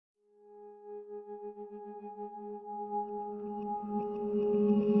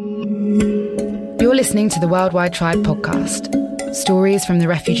You're listening to the Worldwide Tribe podcast, stories from the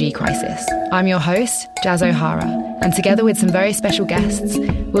refugee crisis. I'm your host, Nils O'Hara, and together with some very special guests,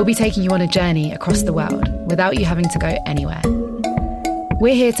 we'll be taking you on a journey across the world without you having to go anywhere.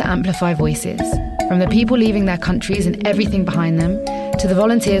 We're here to amplify voices, from the people leaving their countries and everything behind them, to the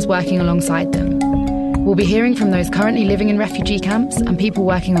volunteers working alongside them. We'll be hearing from those currently living in refugee camps and people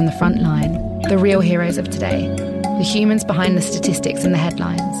working on the front line, the real heroes of today, the humans behind the statistics and the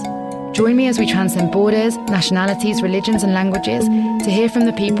headlines. Join me as we transcend borders, nationalities, religions and languages to hear from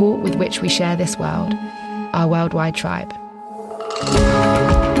the people with which we share this world, our worldwide tribe.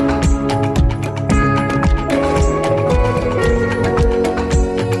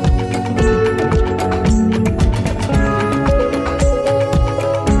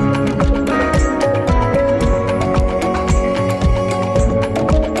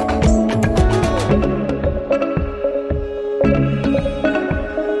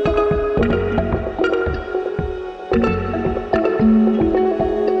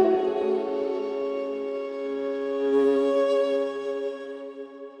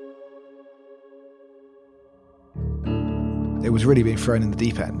 It was really being thrown in the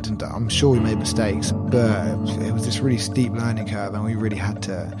deep end, and I'm sure we made mistakes, but it was this really steep learning curve, and we really had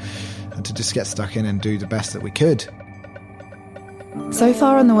to just get stuck in and do the best that we could. So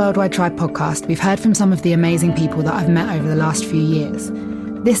far on the Worldwide Tribe podcast, we've heard from some of the amazing people that I've met over the last few years.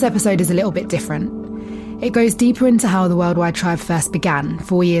 This episode is a little bit different. It goes deeper into how the Worldwide Tribe first began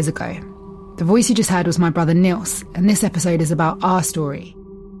 4 years ago. The voice you just heard was my brother Nils, and this episode is about our story.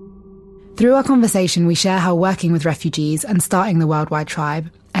 Through our conversation, we share how working with refugees and starting the Worldwide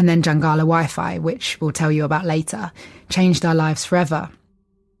Tribe, and then Jangala Wi-Fi, which we'll tell you about later, changed our lives forever.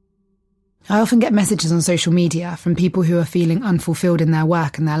 I often get messages on social media from people who are feeling unfulfilled in their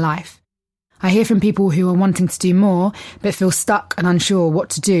work and their life. I hear from people who are wanting to do more, but feel stuck and unsure what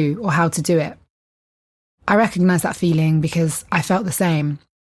to do or how to do it. I recognise that feeling because I felt the same.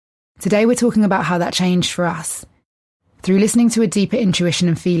 Today we're talking about how that changed for us. Through listening to a deeper intuition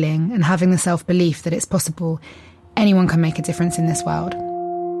and feeling and having the self-belief that it's possible, anyone can make a difference in this world.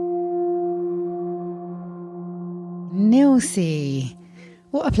 Nilsy,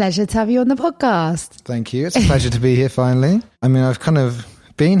 what a pleasure to have you on the podcast. Thank you. It's a pleasure to be here finally. I mean, I've kind of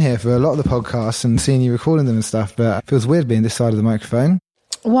been here for a lot of the podcasts and seen you recording them and stuff, but it feels weird being this side of the microphone.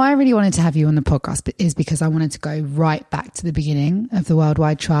 Why I really wanted to have you on the podcast is because I wanted to go right back to the beginning of the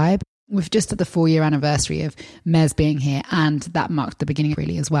Worldwide Tribe. We've just at the 4-year anniversary of Mez being here, and that marked the beginning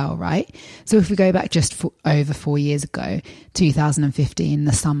really as well, right? So if we go back just over 4 years ago, 2015,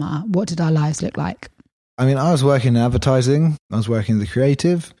 the summer, what did our lives look like? I mean, I was working in advertising. I was working in the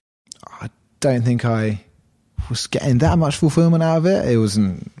creative. I don't think I was getting that much fulfillment out of it.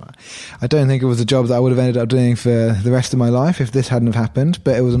 I don't think it was a job that I would have ended up doing for the rest of my life if this hadn't have happened,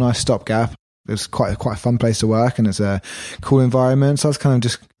 but it was a nice stopgap. It was quite a fun place to work, and it's a cool environment. So I was kind of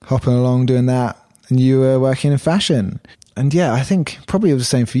just hopping along doing that. And you were working in fashion. And yeah, I think probably it was the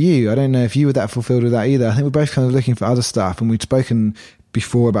same for you. I don't know if you were that fulfilled with that either. I think we're both kind of looking for other stuff, and we'd spoken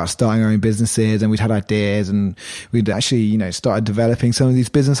before about starting our own businesses, and we'd had ideas, and we'd actually, started developing some of these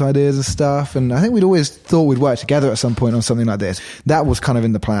business ideas and stuff. And I think we'd always thought we'd work together at some point on something like this. That was kind of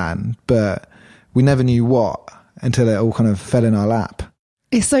in the plan, but we never knew what until it all kind of fell in our lap.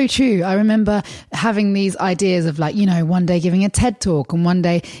 It's so true. I remember having these ideas of one day giving a TED talk and one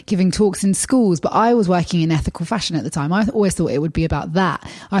day giving talks in schools. But I was working in ethical fashion at the time. I always thought it would be about that.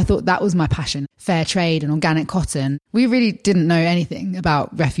 I thought that was my passion, fair trade and organic cotton. We really didn't know anything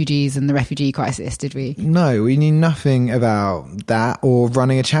about refugees and the refugee crisis, did we? No, we knew nothing about that, or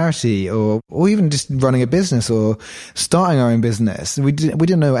running a charity, or even just running a business or starting our own business. We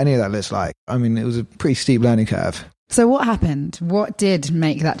didn't know what any of that looks like. I mean, it was a pretty steep learning curve. So what happened? What did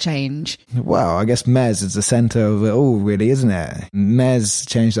make that change? Well, I guess Mez is the centre of it all, really, isn't it? Mez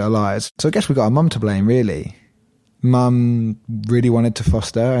changed our lives. So I guess we got our mum to blame, really. Mum really wanted to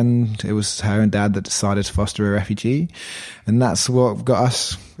foster, and it was her and dad that decided to foster a refugee. And that's what got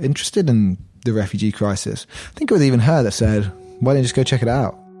us interested in the refugee crisis. I think it was even her that said, why don't you just go check it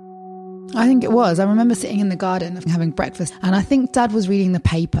out? I think it was. I remember sitting in the garden and having breakfast, and I think Dad was reading the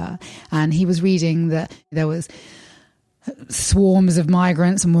paper, and he was reading that there was swarms of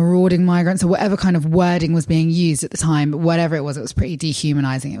migrants and marauding migrants, or whatever kind of wording was being used at the time. But whatever it was pretty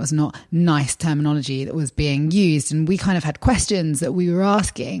dehumanizing. It was not nice terminology that was being used. And we kind of had questions that we were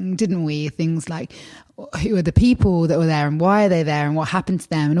asking, didn't we? Things like, who are the people that were there and why are they there and what happened to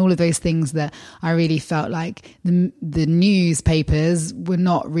them and all of those things that I really felt like the newspapers were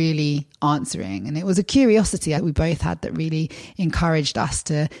not really answering. And it was a curiosity that we both had that really encouraged us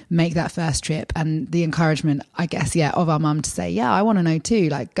to make that first trip, and the encouragement, I guess, of our mum to say, yeah, I want to know too,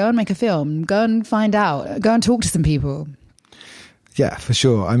 like go and make a film, go and find out, go and talk to some people. Yeah, for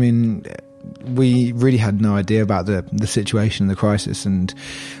sure. I mean, we really had no idea about the situation, the crisis, and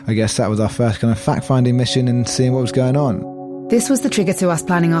I guess that was our first kind of fact-finding mission and seeing what was going on. This was the trigger to us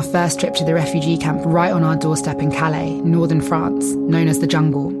planning our first trip to the refugee camp right on our doorstep in Calais, northern France, known as the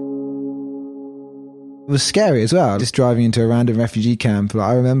Jungle. It was scary as well, just driving into a random refugee camp. Like,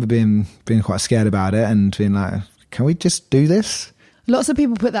 I remember being quite scared about it and being like, can we just do this? Lots of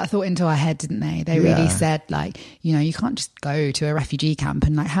people put that thought into our head, didn't they? They really said, like, you can't just go to a refugee camp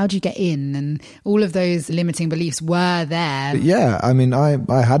and, like, how do you get in? And all of those limiting beliefs were there. Yeah, I mean, I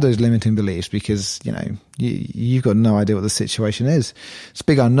had those limiting beliefs because, you've got no idea what the situation is. It's a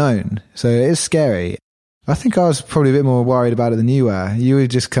big unknown, so it is scary. I think I was probably a bit more worried about it than you were. You were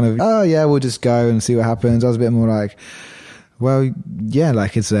just kind of, oh yeah, we'll just go and see what happens. I was a bit more like, well, yeah,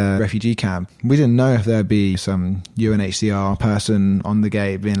 like it's a refugee camp. We didn't know if there'd be some UNHCR person on the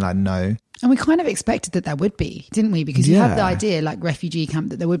gate being like, no. And we kind of expected that there would be, didn't we? Because you have the idea, like refugee camp,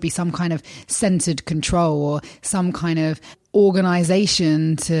 that there would be some kind of centred control or some kind of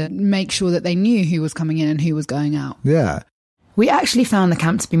organisation to make sure that they knew who was coming in and who was going out. Yeah. We actually found the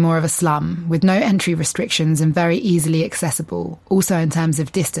camp to be more of a slum, with no entry restrictions and very easily accessible. Also in terms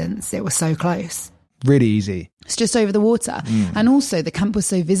of distance, it was so close. Really easy. It's just over the water. And also the camp was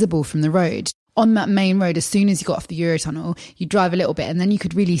so visible from the road. On that main road, as soon as you got off the Eurotunnel, you drive a little bit and then you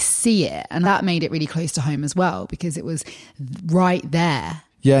could really see it. And that made it really close to home as well, because it was right there.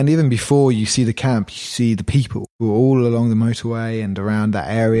 Yeah, and even before you see the camp, you see the people who are all along the motorway and around that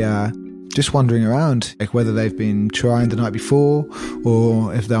area, just wandering around, like whether they've been trying the night before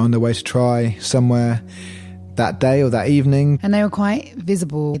or if they're on their way to try somewhere that day or that evening. And they were quite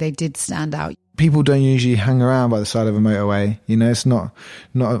visible. They did stand out. People don't usually hang around by the side of a motorway. It's not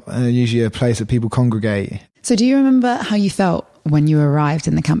usually a place that people congregate. So do you remember how you felt when you arrived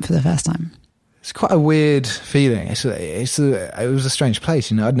in the camp for the first time? It's quite a weird feeling. It was a strange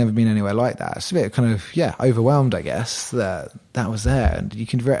place. I'd never been anywhere like that. It's a bit kind of, overwhelmed, I guess, that was there. And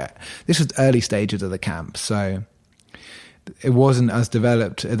this was early stages of the camp, so it wasn't as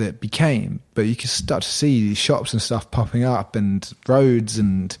developed as it became, but you could start to see these shops and stuff popping up and roads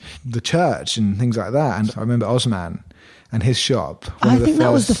and the church and things like that. And I remember Osman and his shop. I think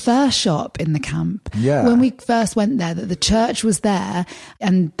that was the first shop in the camp. Yeah. When we first went there, that the church was there,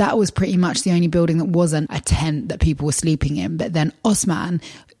 and that was pretty much the only building that wasn't a tent that people were sleeping in. But then Osman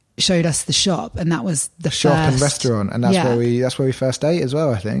showed us the shop, and that was the shop first and restaurant, and that's where we first ate as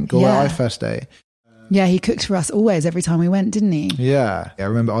well, I think, or where I first ate. Yeah, he cooked for us always, every time we went, didn't he? Yeah, I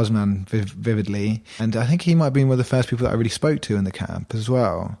remember Osman vividly. And I think he might have been one of the first people that I really spoke to in the camp as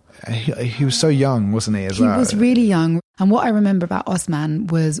well. He was so young, wasn't he, He was really young. And what I remember about Osman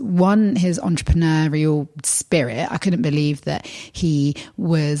was, one, his entrepreneurial spirit. I couldn't believe that he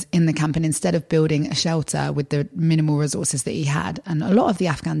was in the camp, and instead of building a shelter with the minimal resources that he had, and a lot of the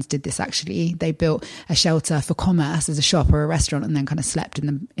Afghans did this actually, they built a shelter for commerce as a shop or a restaurant, and then kind of slept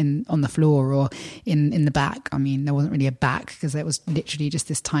on the floor or in the back. I mean, there wasn't really a back because it was literally just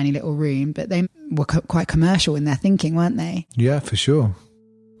this tiny little room, but they were quite commercial in their thinking, weren't they? Yeah, for sure.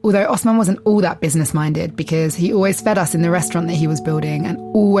 Although Osman wasn't all that business-minded, because he always fed us in the restaurant that he was building and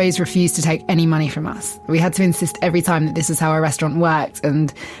always refused to take any money from us. We had to insist every time that this is how a restaurant worked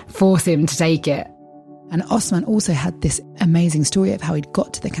and force him to take it. And Osman also had this amazing story of how he'd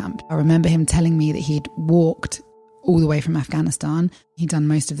got to the camp. I remember him telling me that he'd walked all the way from Afghanistan. He'd done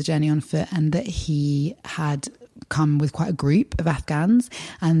most of the journey on foot, and that he had come with quite a group of Afghans,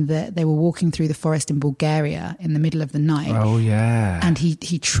 and that they were walking through the forest in Bulgaria in the middle of the night. Oh yeah. And he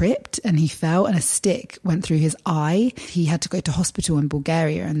tripped and he fell, and a stick went through his eye. He had to go to hospital in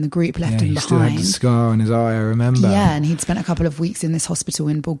Bulgaria, and the group left him behind. He still had the scar on his eye, I remember. Yeah, and he'd spent a couple of weeks in this hospital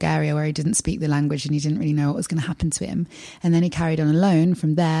in Bulgaria where he didn't speak the language and he didn't really know what was going to happen to him. And then he carried on alone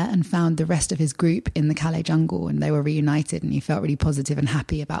from there and found the rest of his group in the Calais jungle, and they were reunited, and he felt really positive and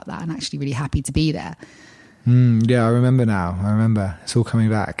happy about that, and actually really happy to be there. Yeah, I remember now. I remember. It's all coming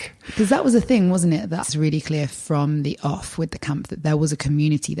back. Because that was a thing, wasn't it? That's really clear from the off with the camp, that there was a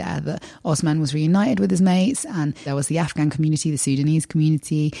community there, that Osman was reunited with his mates, and there was the Afghan community, the Sudanese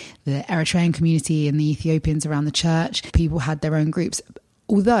community, the Eritrean community, and the Ethiopians around the church. People had their own groups.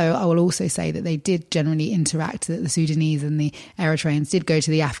 Although I will also say that they did generally interact, that the Sudanese and the Eritreans did go to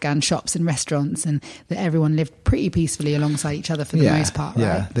the Afghan shops and restaurants, and that everyone lived pretty peacefully alongside each other for the most part, right?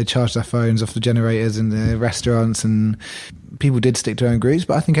 Yeah, they charged their phones off the generators in the restaurants, and people did stick to their own groups,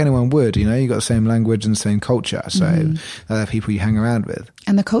 but I think anyone would, you got the same language and the same culture, so they're people you hang around with.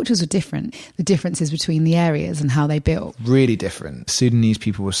 And the cultures were different. The differences between the areas and how they built. Really different. Sudanese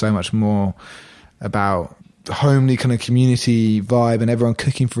people were so much more about the homely kind of community vibe and everyone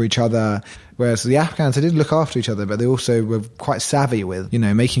cooking for each other, whereas the Afghans, they did look after each other, but they also were quite savvy with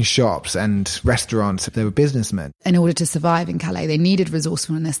making shops and restaurants. They were businessmen. In order to survive in Calais, they needed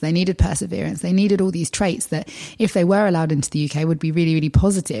resourcefulness, they needed perseverance, they needed all these traits that, if they were allowed into the UK, would be really, really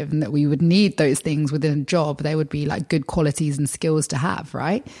positive, and that we would need those things within a job. They would be like good qualities and skills to have,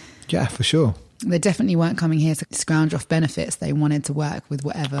 right? Yeah, for sure. They definitely weren't coming here to scrounge off benefits. They wanted to work with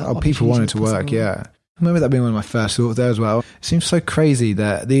whatever. People wanted to work, yeah. I remember that being one of my first thoughts there as well. It seems so crazy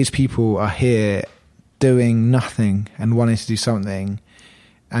that these people are here doing nothing and wanting to do something,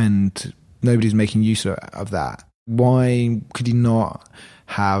 and nobody's making use of that. Why could you not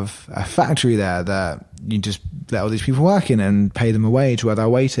have a factory there that you just let all these people work in and pay them a wage while they're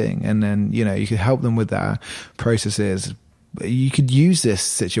waiting, and then you could help them with their processes? You could use this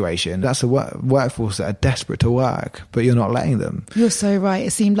situation. That's a workforce that are desperate to work, but you're not letting them. You're so right.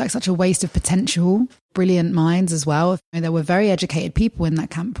 It seemed like such a waste of potential. Brilliant minds as well. There were very educated people in that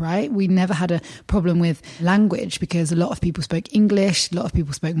camp, right? We never had a problem with language because a lot of people spoke English, a lot of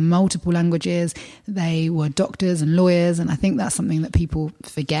people spoke multiple languages. They were doctors and lawyers, and I think that's something that people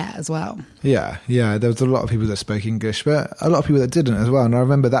forget as well. Yeah, there was a lot of people that spoke English, but a lot of people that didn't as well. And I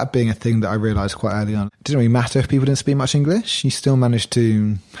remember that being a thing that I realised quite early on. It didn't really matter if people didn't speak much English. You still managed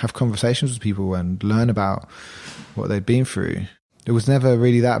to have conversations with people and learn about what they'd been through. It was never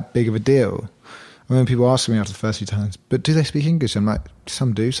really that big of a deal. When people ask me after the first few times, but do they speak English? I'm like,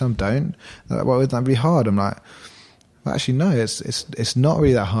 some do, some don't. They're like, well, isn't that really hard? I'm like, well, actually, no, it's not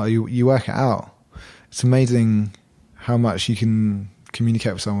really that hard. You work it out. It's amazing how much you can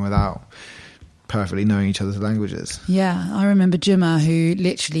communicate with someone without perfectly knowing each other's languages. Yeah, I remember Juma, who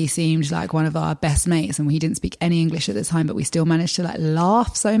literally seemed like one of our best mates, and he didn't speak any English at the time, but we still managed to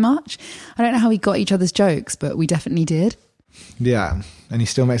laugh so much. I don't know how we got each other's jokes, but we definitely did. Yeah, and he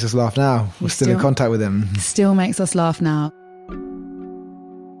still makes us laugh now. We're still in contact with him. Still makes us laugh now.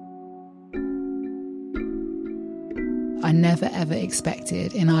 I never ever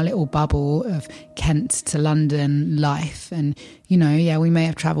expected in our little bubble of Kent to London life, and we may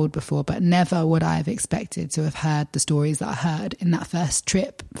have travelled before, but never would I have expected to have heard the stories that I heard in that first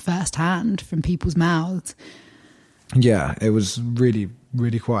trip firsthand from people's mouths. Yeah, it was really,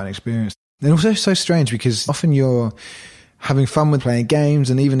 really quite an experience. And also so strange because often you're having fun with playing games,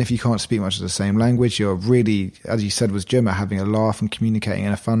 and even if you can't speak much of the same language, you're really, as you said, was Juma, having a laugh and communicating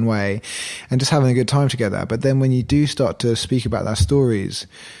in a fun way and just having a good time together. But then when you do start to speak about their stories,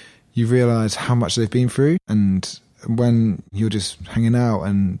 you realise how much they've been through, and when you're just hanging out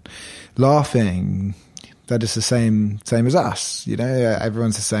and laughing, they're just the same as us,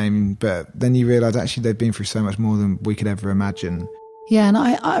 everyone's the same, but then you realise actually they've been through so much more than we could ever imagine. Yeah, and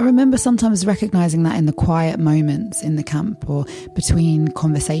I remember sometimes recognising that in the quiet moments in the camp, or between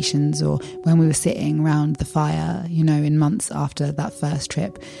conversations, or when we were sitting around the fire, in months after that first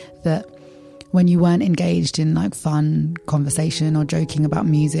trip, that when you weren't engaged in fun conversation or joking about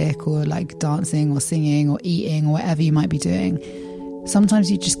music or dancing or singing or eating or whatever you might be doing,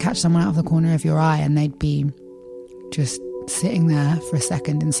 sometimes you just catch someone out of the corner of your eye and they'd be just sitting there for a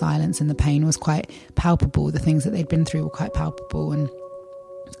second in silence, and the pain was quite palpable. The things that they'd been through were quite palpable, and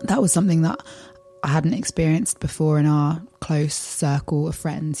that was something that I hadn't experienced before in our close circle of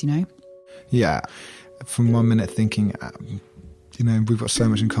friends, Yeah, from one minute thinking, we've got so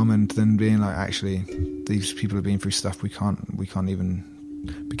much in common, to then being like, actually, these people have been through stuff we can't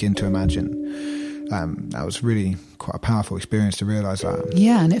even begin to imagine. That was really quite a powerful experience to realise that.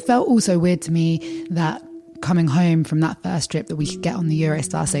 Yeah, and it felt also weird to me that coming home from that first trip, that we could get on the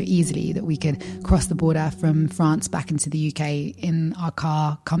Eurostar so easily, that we could cross the border from France back into the UK in our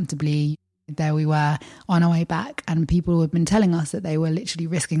car comfortably. There we were on our way back, and people had been telling us that they were literally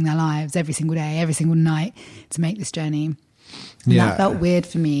risking their lives every single day, every single night to make this journey. And that felt weird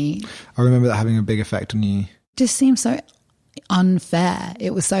for me. I remember that having a big effect on you. Just seemed so unfair.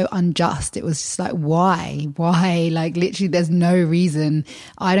 It was so unjust. It was just why literally there's no reason.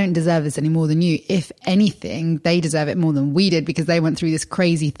 I don't deserve this any more than you. If anything, they deserve it more than we did, because they went through this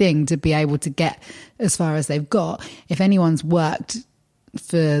crazy thing to be able to get as far as they've got. If anyone's worked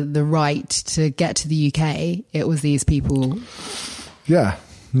for the right to get to the UK, it was these people. Yeah,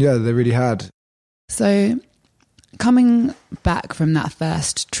 they really had. So coming back from that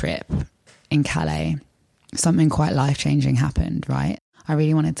first trip in Calais, something quite life-changing happened, right? I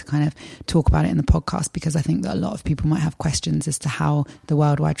really wanted to kind of talk about it in the podcast because I think that a lot of people might have questions as to how the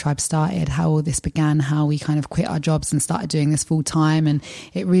Worldwide Tribe started, how all this began, how we kind of quit our jobs and started doing this full time. And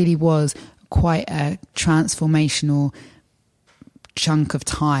it really was quite a transformational chunk of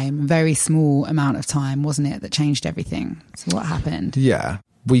time, very small amount of time, wasn't it, that changed everything? So what happened? Yeah,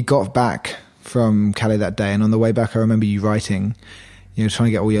 we got back from Calais that day, and on the way back I remember you writing, you know, trying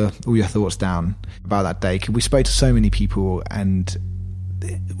to get all your thoughts down about that day. We spoke to so many people and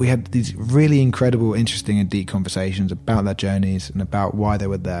we had these really incredible, interesting and deep conversations about their journeys and about why they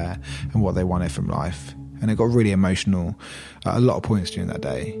were there and what they wanted from life. And it got really emotional at a lot of points during that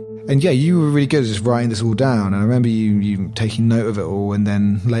day. And yeah, you were really good at just writing this all down. And I remember you taking note of it all, and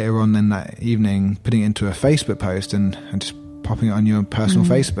then later on in that evening putting it into a Facebook post and just popping it on your personal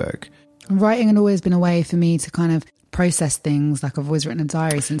Facebook. Writing had always been a way for me to kind of process things. Like I've always written a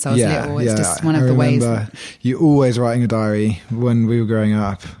diary since I was little. It's just one of the ways. You always writing a diary when we were growing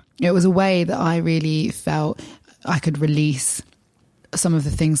up. It was a way that I really felt I could release some of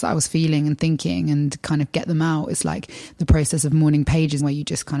the things that I was feeling and thinking and kind of get them out. It's like the process of morning pages where you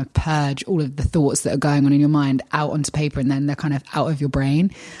just kind of purge all of the thoughts that are going on in your mind out onto paper, and then they're kind of out of your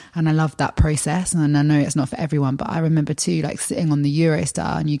brain. And I love that process. And I know it's not for everyone, but I remember too, like sitting on the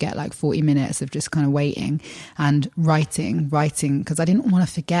Eurostar and you get like 40 minutes of just kind of waiting and writing, because I didn't want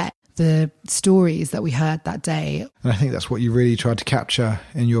to forget the stories that we heard that day. And I think that's what you really tried to capture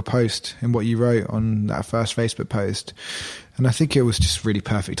in your post, in what you wrote on that first Facebook post. And I think it was just really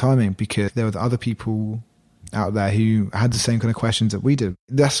perfect timing because there were other people out there who had the same kind of questions that we did.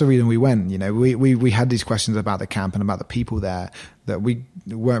 That's the reason we went. You know, we had these questions about the camp and about the people there that we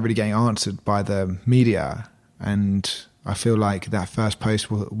weren't really getting answered by the media. And I feel like that first post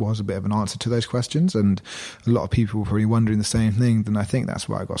was a bit of an answer to those questions, and a lot of people were probably wondering the same thing. And I think that's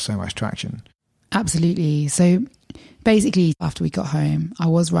why I got so much traction. Absolutely. So basically, after we got home, I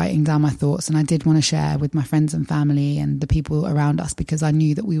was writing down my thoughts, and I did want to share with my friends and family and the people around us, because I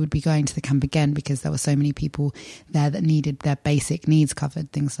knew that we would be going to the camp again because there were so many people there that needed their basic needs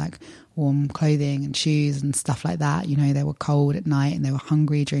covered, things like warm clothing and shoes and stuff like that. You know, they were cold at night and they were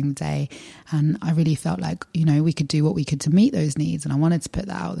hungry during the day. And I really felt like, you know, we could do what we could to meet those needs. And I wanted to put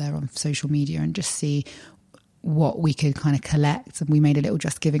that out there on social media and just see what we could kind of collect. And we made a little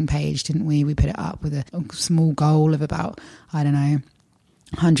Just Giving page, didn't we? We put it up with a small goal of about, I don't know,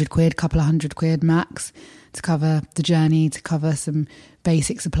 100 quid, couple of £100 max to cover the journey, to cover some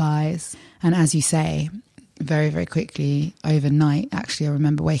basic supplies. And as you say, very, very quickly overnight, actually, I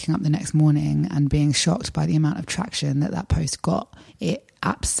remember waking up the next morning and being shocked by the amount of traction that post got. It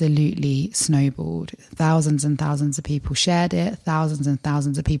absolutely snowballed. Thousands and thousands of people shared it. Thousands and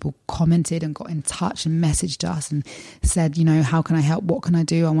thousands of people commented and got in touch and messaged us and said, you know, how can I help? What can I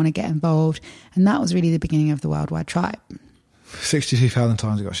do? I want to get involved. And that was really the beginning of the Worldwide Tribe. 62,000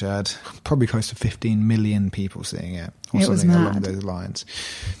 times it got shared. Probably close to 15 million people seeing it. Or it was something mad. Along those lines.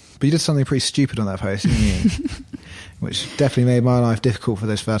 But you did something pretty stupid on that post, didn't you? Which definitely made my life difficult for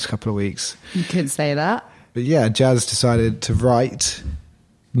those first couple of weeks. You could say that. But yeah, Jazz decided to write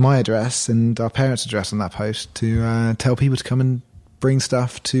my address and our parents' address on that post to tell people to come and bring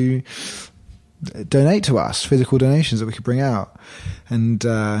stuff to donate to us, physical donations that we could bring out. And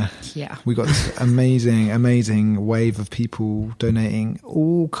we got this amazing wave of people donating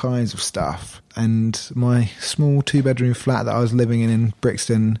all kinds of stuff. And my small 2-bedroom flat that I was living in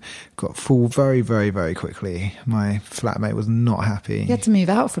Brixton got full very, very, very quickly. My flatmate was not happy. You had to move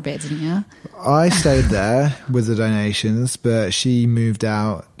out for a bit, didn't you? I stayed there with the donations, but she moved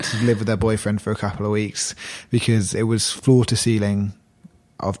out to live with her boyfriend for a couple of weeks because it was floor to ceiling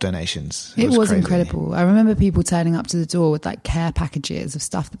of donations. It was crazy. incredible. I remember people turning up to the door with like care packages of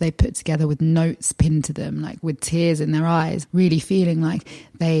stuff that they put together with notes pinned to them, like with tears in their eyes, really feeling like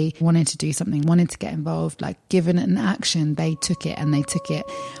they wanted to do something, wanted to get involved, like given an action, they took it, and they took it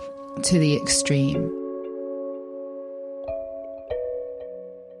to the extreme.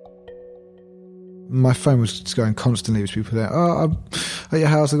 My phone was just going constantly with people there. I'm at your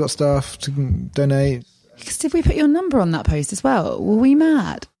house, I've got stuff to donate. Because did we put your number on that post as well? Were we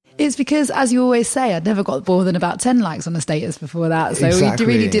mad? It's because, as you always say, I'd never got more than about 10 likes on a status before that. So exactly.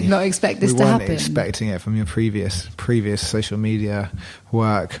 We really did not expect this to happen. We weren't expecting it from your previous social media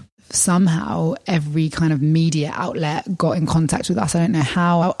work. Somehow every kind of media outlet got in contact with us. I don't know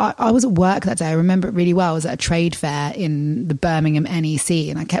how. I was at work that day. I remember it really well. I was at a trade fair in the Birmingham NEC,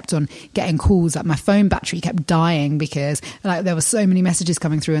 and I kept on getting calls. Like my phone battery kept dying because like there were so many messages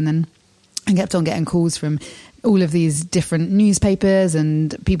coming through, and then I kept on getting calls from all of these different newspapers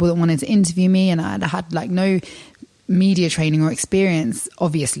and people that wanted to interview me, and I had like no media training or experience,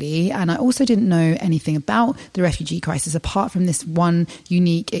 obviously, and I also didn't know anything about the refugee crisis apart from this one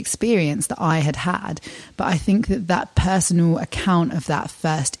unique experience that I had had. But I think that personal account of that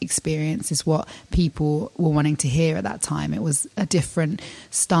first experience is what people were wanting to hear at that time. It was a different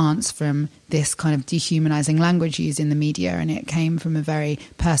stance from this kind of dehumanizing language used in the media, and it came from a very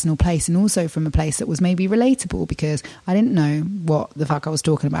personal place, and also from a place that was maybe relatable, because I didn't know what the fuck I was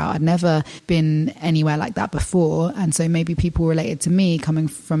talking about. I'd never been anywhere like that before, and so maybe people related to me coming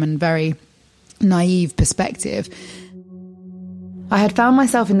from a very naive perspective. I had found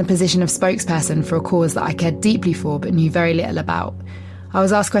myself in the position of spokesperson for a cause that I cared deeply for but knew very little about. I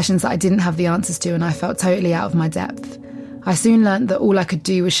was asked questions that I didn't have the answers to, and I felt totally out of my depth. I soon learnt that all I could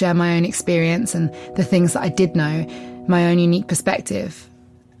do was share my own experience and the things that I did know, my own unique perspective,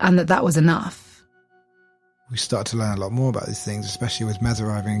 and that was enough. We started to learn a lot more about these things, especially with Mez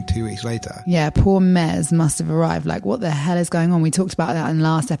arriving 2 weeks later. Yeah, poor Mez must have arrived. Like, what the hell is going on? We talked about that in the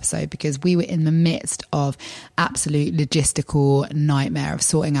last episode, because we were in the midst of absolute logistical nightmare of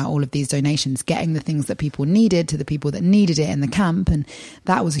sorting out all of these donations, getting the things that people needed to the people that needed it in the camp. And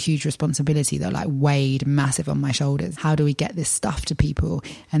that was a huge responsibility that like weighed massive on my shoulders. How do we get this stuff to people?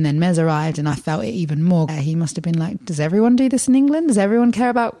 And then Mez arrived and I felt it even more. He must have been like, does everyone do this in England? Does everyone care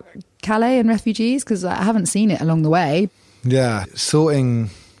about Calais and refugees? Because I haven't seen it along the way. Yeah,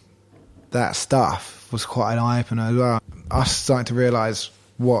 sorting that stuff was quite an eye-opener as well. Us starting to realise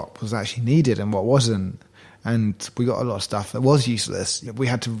what was actually needed and what wasn't. And we got a lot of stuff that was useless. We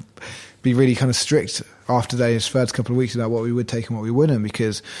had to be really kind of strict after those first couple of weeks about what we would take and what we wouldn't,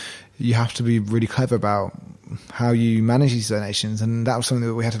 because you have to be really clever about how you manage these donations, and that was something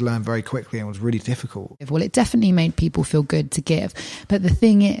that we had to learn very quickly and was really difficult. Well, it definitely made people feel good to give, but the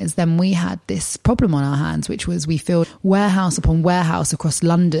thing is, then we had this problem on our hands, which was we filled warehouse upon warehouse across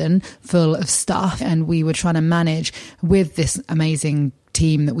London full of stuff, and we were trying to manage with this amazing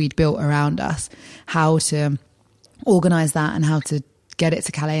team that we'd built around us how to organise that and how to get it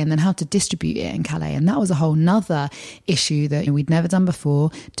to Calais and then how to distribute it in Calais. And that was a whole nother issue that we'd never done before.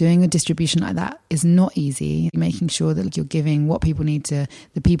 Doing a distribution like that is not easy. Making sure that you're giving what people need to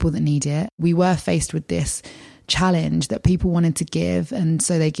the people that need it. We were faced with this challenge that people wanted to give, and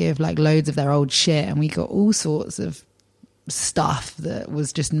so they give like loads of their old shit, and we got all sorts of stuff that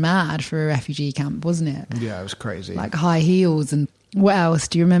was just mad for a refugee camp, wasn't it? Yeah, it was crazy. Like high heels and what else?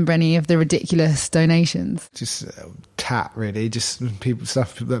 Do you remember any of the ridiculous donations? Just tat, really. Just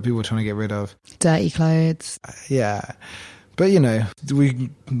stuff that people were trying to get rid of. Dirty clothes. Yeah. But, you know, we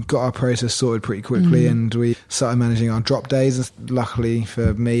got our process sorted pretty quickly and we started managing our drop days. Luckily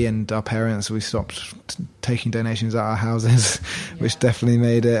for me and our parents, we stopped taking donations at our houses, which definitely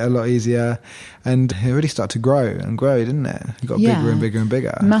made it a lot easier. And it really started to grow and grow, didn't it? It got bigger and bigger and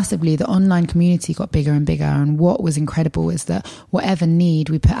bigger. Massively. The online community got bigger and bigger. And what was incredible is that whatever need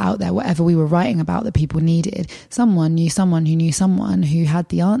we put out there, whatever we were writing about that people needed, someone knew someone who knew someone who had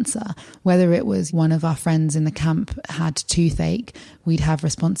the answer. Whether it was one of our friends in the camp had toothache, we'd have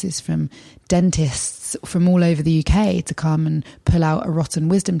responses from dentists from all over the UK to come and pull out a rotten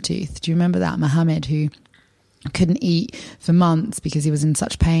wisdom tooth. Do you remember that? Mohammed, who couldn't eat for months because he was in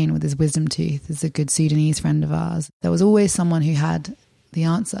such pain with his wisdom tooth, is a good Sudanese friend of ours. There was always someone who had the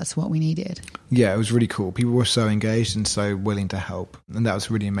answer to what we needed. Yeah, it was really cool. People were so engaged and so willing to help. And that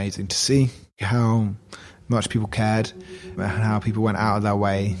was really amazing to see how much people cared and how people went out of their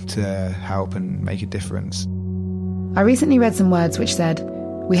way to help and make a difference. I recently read some words which said,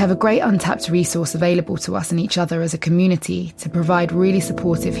 "We have a great untapped resource available to us and each other as a community to provide really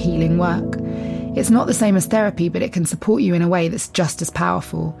supportive healing work. It's not the same as therapy, but it can support you in a way that's just as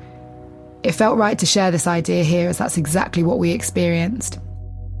powerful." It felt right to share this idea here, as that's exactly what we experienced.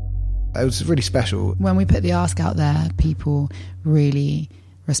 It was really special. When we put the ask out there, people really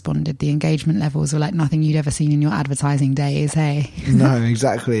responded. The engagement levels were like nothing you'd ever seen in your advertising days, hey? No,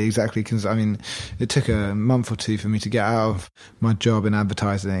 exactly. Because, I mean, it took a month or two for me to get out of my job in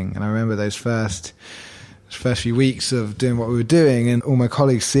advertising. And I remember those first few weeks of doing what we were doing and all my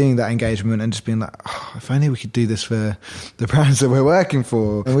colleagues seeing that engagement and just being like, oh, if only we could do this for the brands that we're working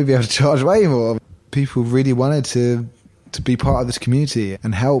for and we'd be able to charge way more. People really wanted to be part of this community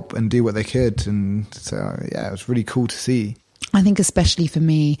and help and do what they could. And so, yeah, it was really cool to see. I think especially for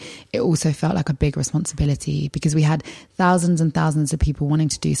me, it also felt like a big responsibility because we had thousands and thousands of people wanting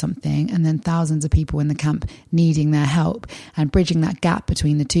to do something and then thousands of people in the camp needing their help, and bridging that gap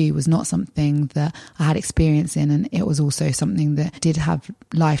between the two was not something that I had experience in, and it was also something that did have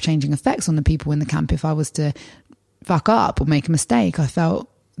life-changing effects on the people in the camp. If I was to fuck up or make a mistake, I felt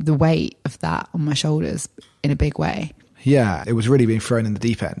the weight of that on my shoulders in a big way. Yeah, it was really being thrown in the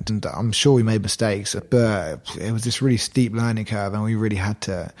deep end, and I'm sure we made mistakes, but it was this really steep learning curve, and we really had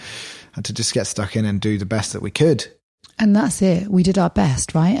to just get stuck in and do the best that we could. And that's it. We did our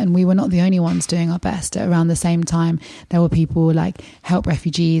best, right? And we were not the only ones doing our best. Around the same time, there were people like Help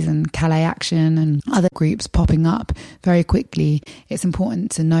Refugees and Calais Action and other groups popping up very quickly. It's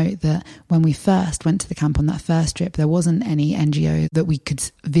important to note that when we first went to the camp on that first trip, there wasn't any NGO that we could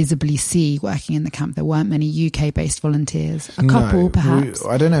visibly see working in the camp. There weren't many UK-based volunteers. A couple, perhaps.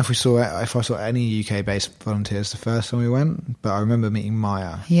 I don't know if I saw any UK-based volunteers the first time we went, but I remember meeting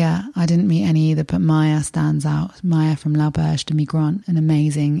Maya. Yeah, I didn't meet any either, but Maya stands out. Maya from L'Auberge de Migrants, an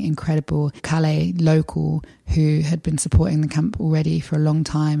amazing, incredible Calais local who had been supporting the camp already for a long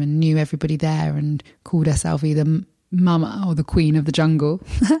time and knew everybody there and called herself either Mama or the Queen of the Jungle.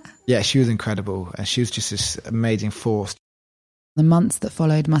 Yeah, she was incredible, and she was just this amazing force. The months that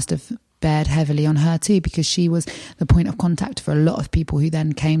followed must have bared heavily on her too, because she was the point of contact for a lot of people who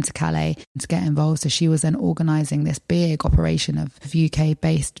then came to Calais to get involved. So she was then organising this big operation of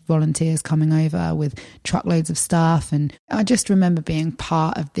UK-based volunteers coming over with truckloads of staff. And I just remember being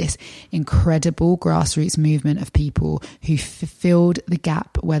part of this incredible grassroots movement of people who filled the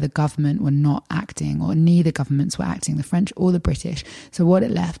gap where the government were not acting, or neither governments were acting, the French or the British. So what it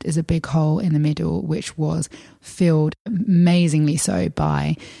left is a big hole in the middle, which was filled amazingly so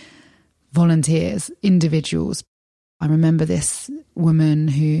by volunteers, individuals. I remember this woman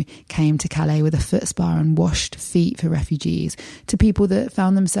who came to Calais with a foot spa and washed feet for refugees, to people that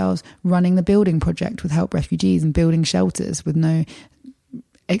found themselves running the building project with Help Refugees and building shelters with no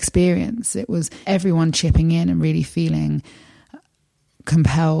experience. It was everyone chipping in and really feeling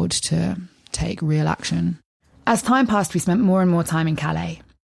compelled to take real action. As time passed, we spent more and more time in Calais.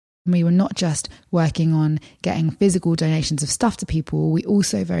 We were not just working on getting physical donations of stuff to people, we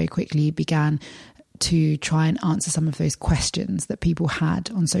also very quickly began to try and answer some of those questions that people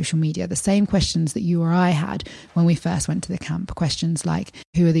had on social media, the same questions that you or I had when we first went to the camp. Questions like,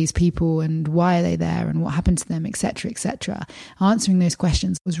 who are these people and why are they there and what happened to them, etc., etc. Answering those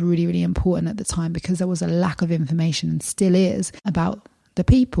questions was really, really important at the time, because there was a lack of information, and still is, about the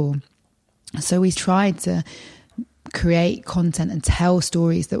people. So we tried to create content and tell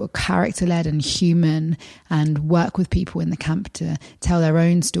stories that were character-led and human, and work with people in the camp to tell their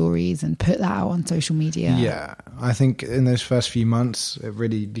own stories and put that out on social media. Yeah, I think in those first few months it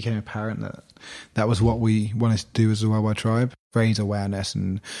really became apparent that that was what we wanted to do as a Worldwide Tribe: raise awareness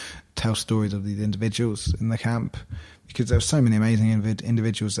and tell stories of these individuals in the camp, because there were so many amazing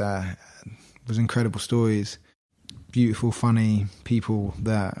individuals there. It was incredible stories, beautiful, funny people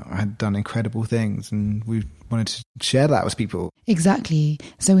that had done incredible things, and we wanted to share that with people. Exactly.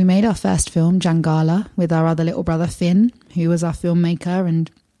 So we made our first film, Jangala, with our other little brother Finn, who was our filmmaker, and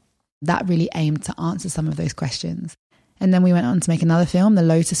that really aimed to answer some of those questions. And then we went on to make another film, The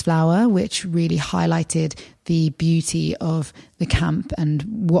Lotus Flower, which really highlighted the beauty of the camp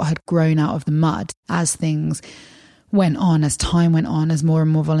and what had grown out of the mud. As things went on, as time went on, as more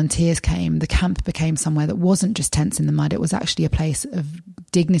and more volunteers came, the camp became somewhere that wasn't just tents in the mud. It was actually a place of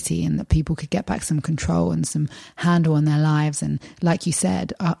dignity, and that people could get back some control and some handle on their lives. And like you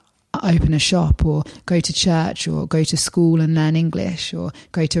said, open a shop, or go to church, or go to school and learn English, or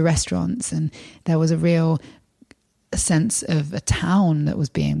go to restaurants. And there was a real sense of a town that was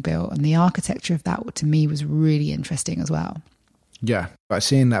being built, and the architecture of that, to me, was really interesting as well. Yeah, by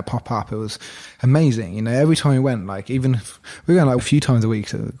seeing that pop up, it was amazing. You know, every time we went, like, even if we were going like a few times a week,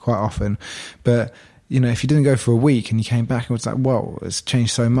 so quite often, but you know, if you didn't go for a week and you came back, it was like, whoa, it's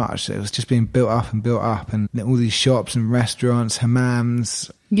changed so much. It was just being built up, and all these shops and restaurants,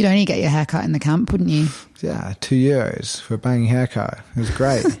 hammams. You'd only get your haircut in the camp, wouldn't you? Yeah, €2 for a banging haircut. It was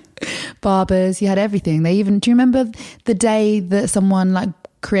great. Barbers, you had everything. Do you remember the day that someone like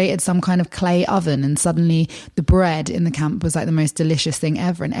created some kind of clay oven, and suddenly the bread in the camp was like the most delicious thing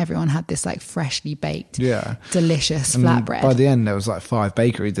ever, and everyone had this like freshly baked, delicious flatbread. By the end there was like 5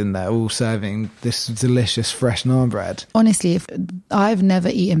 bakeries in there, all serving this delicious fresh naan bread. Honestly, I've never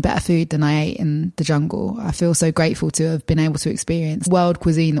eaten better food than I ate in the jungle. I feel so grateful to have been able to experience world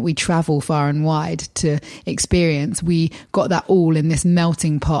cuisine that we travel far and wide to experience. We got that all in this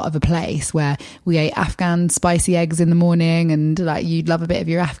melting pot of a place where we ate Afghan spicy eggs in the morning, and like, you'd love a bit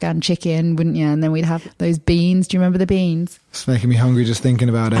of your Afghan chicken, wouldn't you? And then we'd have those beans. Do you remember the beans? It's making me hungry just thinking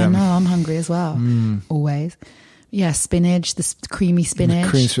about it. I know, I'm hungry as well. Always. Yeah, spinach, the creamy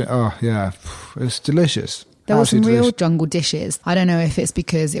spinach. Oh yeah, it's delicious. There were some real jungle dishes. I don't know if it's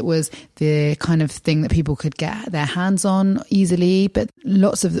because it was the kind of thing that people could get their hands on easily, but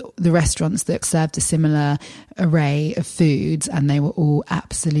lots of the restaurants that served a similar array of foods, and they were all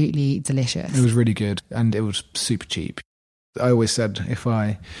absolutely delicious. It was really good, and it was super cheap. I always said if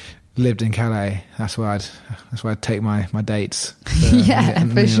I lived in Calais, that's where I'd take my dates. Yeah,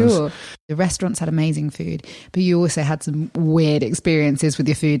 for sure. The restaurants had amazing food, but you also had some weird experiences with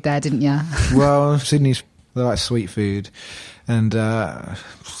your food there, didn't you? Well, Sydney's, they like sweet food, and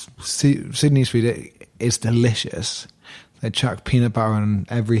Sydney's food is delicious. They chuck peanut butter on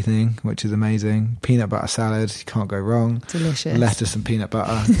everything, which is amazing. Peanut butter salad, you can't go wrong. Delicious. Lettuce and peanut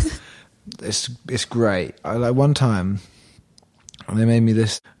butter. It's great. Like one time, they made me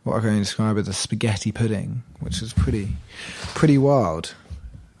this, what I can describe as a spaghetti pudding, which was pretty wild.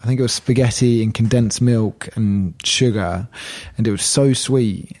 I think it was spaghetti and condensed milk and sugar, and it was so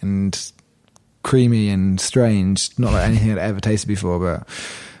sweet and creamy and strange, not like anything I'd ever tasted before, but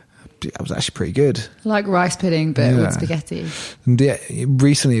it was actually pretty good. Like rice pudding, but with spaghetti. And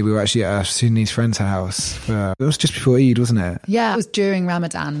recently we were actually at a Sudanese friend's house. It was just before Eid, wasn't it? Yeah, it was during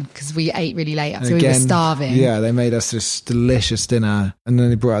Ramadan, because we ate really late, so we were starving. Yeah, they made us this delicious dinner, and then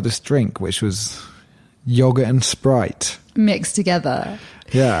they brought out this drink, which was yogurt and Sprite. Mixed together.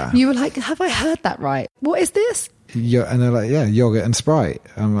 Yeah. You were like, have I heard that right? What is this? And they're like, yeah, yogurt and Sprite.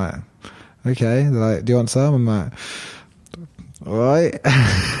 I'm like, okay. They're like, do you want some? I'm like, all right.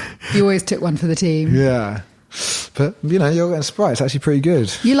 You always took one for the team. Yeah. But, yogurt and Sprite, it's actually pretty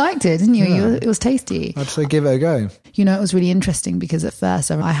good. You liked it, didn't you? Yeah. It was tasty. I'd say give it a go. It was really interesting because at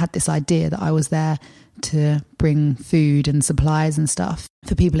first I had this idea that I was there to bring food and supplies and stuff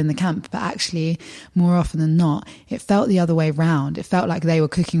for people in the camp, but actually more often than not it felt the other way round. It felt like they were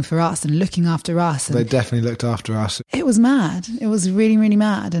cooking for us and looking after us, and they definitely looked after us. It was mad. It was really, really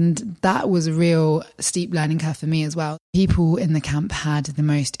mad, and that was a real steep learning curve for me as well. People in the camp had the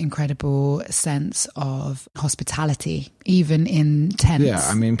most incredible sense of hospitality, even in tents.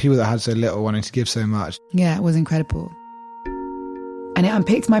 Yeah, people that had so little wanting to give so much. Yeah, it was incredible. And it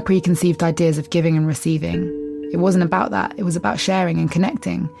unpicked my preconceived ideas of giving and receiving. It wasn't about that. It was about sharing and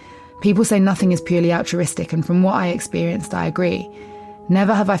connecting. People say nothing is purely altruistic, and from what I experienced, I agree.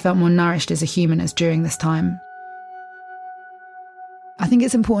 Never have I felt more nourished as a human as during this time. I think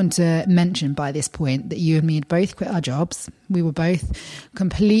it's important to mention by this point that you and me had both quit our jobs. We were both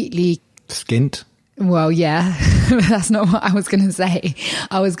completely... skint. Well, yeah, that's not what I was going to say.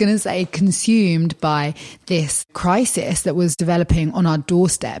 I was going to say consumed by this crisis that was developing on our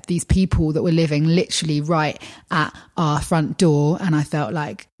doorstep, these people that were living literally right at our front door. And I felt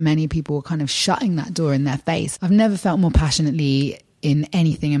like many people were kind of shutting that door in their face. I've never felt more passionately in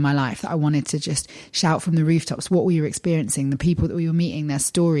anything in my life that I wanted to just shout from the rooftops what we were experiencing, the people that we were meeting, their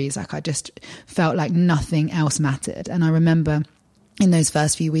stories. Like I just felt like nothing else mattered. And I remember in those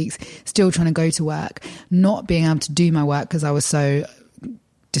first few weeks, still trying to go to work, not being able to do my work because I was so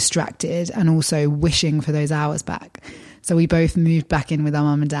distracted, and also wishing for those hours back. So we both moved back in with our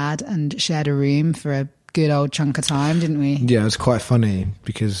mum and dad and shared a room for a good old chunk of time, didn't we? Yeah, it was quite funny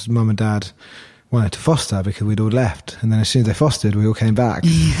because mum and dad wanted to foster because we'd all left, and then as soon as they fostered we all came back.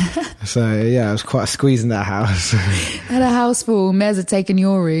 So yeah, it was quite a squeeze in that house. Had a house full. Mez had taken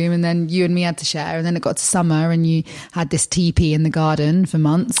your room, and then you and me had to share, and then it got to summer and you had this teepee in the garden for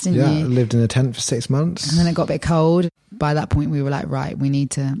months, didn't you? Yeah, lived in a tent for 6 months, and then it got a bit cold. By that point we were like, right, we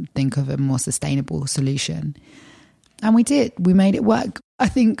need to think of a more sustainable solution, and we did. We made it work. I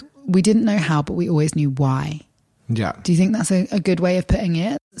think we didn't know how, but we always knew why. Yeah. Do you think that's a good way of putting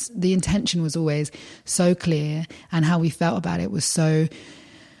it? The intention was always so clear, and how we felt about it was so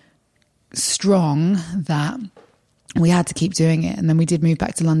strong that we had to keep doing it. And then we did move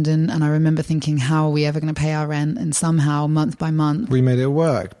back to London, and I remember thinking, how are we ever going to pay our rent? And somehow, month by month, we made it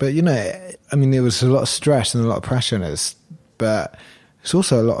work. But there was a lot of stress and a lot of pressure on us, but it's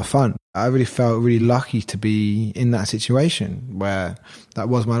also a lot of fun. I really felt really lucky to be in that situation where that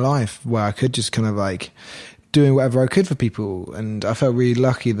was my life, where I could just kind of like doing whatever I could for people. And I felt really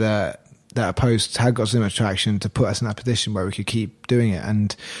lucky that a post had got so much traction to put us in that position where we could keep doing it.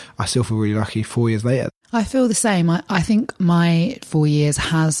 And I still feel really lucky 4 years later. I feel the same. I think my 4 years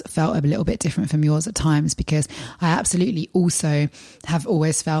has felt a little bit different from yours at times, because I absolutely also have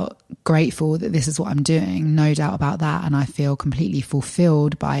always felt grateful that this is what I'm doing. No doubt about that. And I feel completely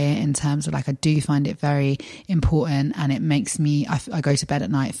fulfilled by it, in terms of like, I do find it very important, and it makes me, I go to bed at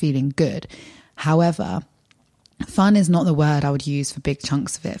night feeling good. However, fun is not the word I would use for big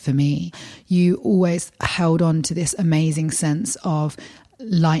chunks of it for me. You always held on to this amazing sense of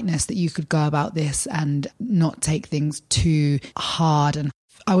lightness, that you could go about this and not take things too hard. And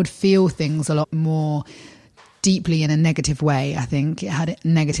I would feel things a lot more deeply in a negative way. I think it had a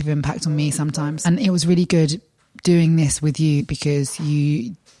negative impact on me sometimes. And it was really good doing this with you, because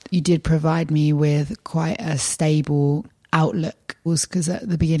you did provide me with quite a stable outlook was because at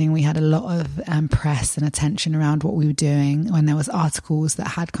the beginning we had a lot of press and attention around what we were doing, when there was articles that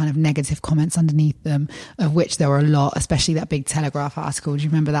had kind of negative comments underneath them, of which there were a lot, especially that big Telegraph article. Do you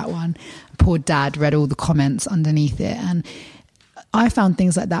remember that one? Poor Dad read all the comments underneath it, and I found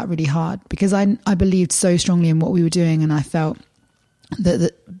things like that really hard because I believed so strongly in what we were doing, and I felt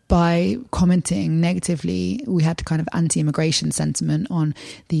that by commenting negatively, we had to kind of anti-immigration sentiment on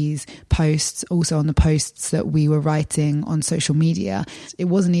these posts, also on the posts that we were writing on social media. It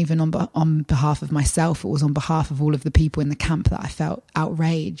wasn't even on behalf of myself, it was on behalf of all of the people in the camp that I felt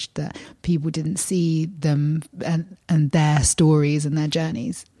outraged that people didn't see them and their stories and their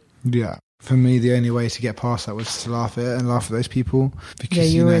journeys. Yeah. For me, the only way to get past that was to laugh at it and laugh at those people. Because, yeah,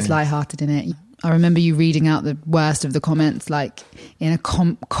 you're always lighthearted in it. I remember you reading out the worst of the comments, like in a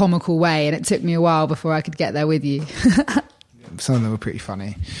comical way, and it took me a while before I could get there with you. Some of them were pretty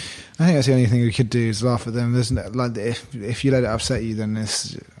funny. I think that's the only thing we could do is laugh at them. There's like, if you let it upset you, then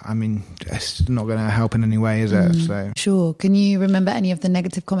it's not going to help in any way, is it? So sure. Can you remember any of the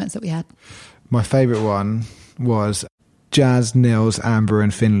negative comments that we had? My favourite one was Jazz, Nils, Amber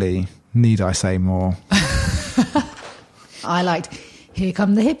and Finley. Need I say more? I liked, here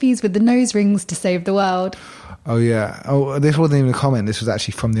come the hippies with the nose rings to save the world. Oh, yeah. Oh, this wasn't even a comment. This was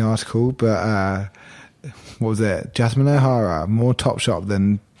actually from the article. But what was it? Jasmine O'Hara, more Topshop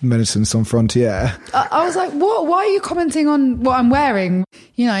than Medicine Sans Frontiere. I was like, what? Why are you commenting on what I'm wearing?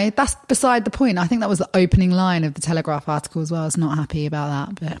 You know, that's beside the point. I think that was the opening line of the Telegraph article as well. I was not happy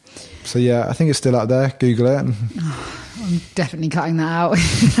about that. But so, yeah, I think it's still up there. Google it. I'm definitely cutting that out.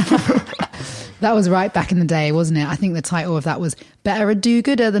 That was right back in the day, wasn't it? I think the title of that was Better a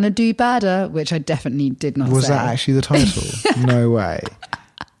Do-Gooder Than a Do-Badder, which I definitely did not say. Was that actually the title? No way.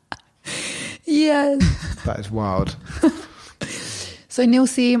 Yes. That is wild. So,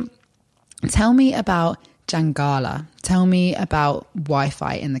 Nilsi, tell me about Jangala. Tell me about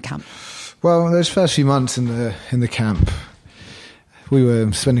Wi-Fi in the camp. Well, those first few months in the camp, we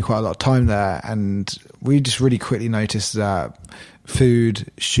were spending quite a lot of time there, and we just really quickly noticed that food,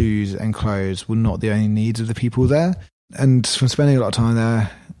 shoes and clothes were not the only needs of the people there. And from spending a lot of time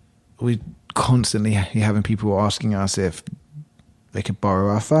there, we constantly having people asking us if they could borrow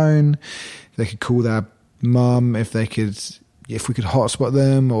our phone, if they could call their mum, if we could hotspot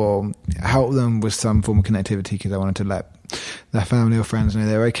them or help them with some form of connectivity because they wanted to let their family or friends know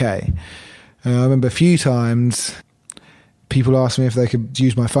they're okay. I remember a few times people asked me if they could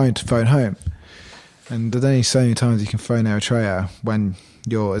use my phone to phone home. And there's only so many times you can phone Eritrea when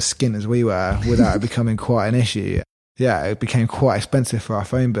you're as skint as we were without it becoming quite an issue. Yeah, it became quite expensive for our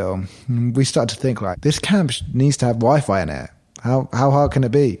phone bill. And we started to think, like, this camp needs to have Wi-Fi in it. How hard can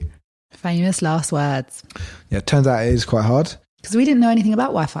it be? Famous last words. Yeah, it turns out it is quite hard. Because we didn't know anything about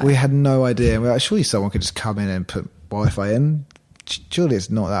Wi-Fi. We had no idea. We were like, surely someone could just come in and put Wi-Fi in. Surely it's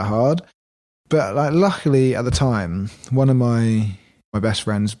not that hard. But like, luckily at the time, one of my best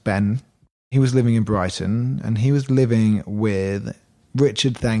friends, Ben, he was living in Brighton and he was living with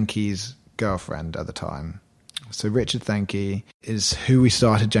Richard Thankey's girlfriend at the time. So Richard Thankey is who we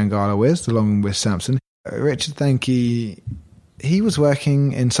started Jangala with, along with Samson. Richard Thankey, he was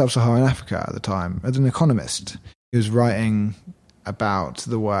working in sub-Saharan Africa at the time as an economist. He was writing about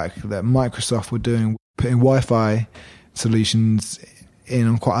the work that Microsoft were doing, putting Wi-Fi solutions in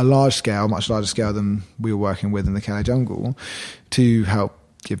on quite a large scale, much larger scale than we were working with in the Calais jungle, to help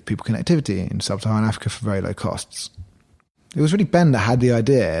give people connectivity in sub-Saharan Africa for very low costs. It was really Ben that had the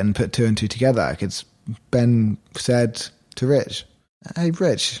idea and put two and two together, because Ben said to Rich, "Hey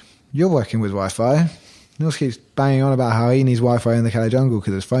Rich, you're working with Wi-Fi. Nils keeps banging on about how he needs Wi-Fi in the Calais jungle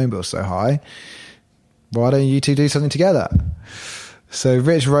because his phone bill's so high. Why don't you two do something together?" So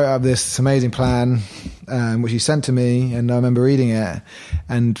Rich wrote up this amazing plan, which he sent to me, and I remember reading it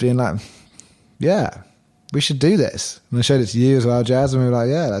and being like, yeah, we should do this. And I showed it to you as well, Jazz, and we were like,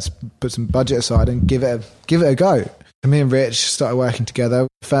 yeah, let's put some budget aside and give it a go. And me and Rich started working together.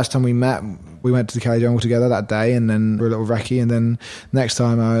 First time we met, we went to the Calais jungle together that day, and then we were a little recce. And then next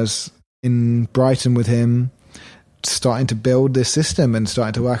time I was in Brighton with him, starting to build this system and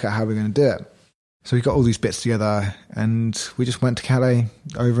starting to work out how we're going to do it. So we got all these bits together and we just went to Calais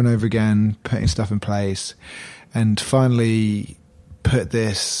over and over again, putting stuff in place, and finally put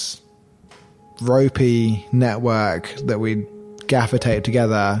this ropey network that we'd gaffer taped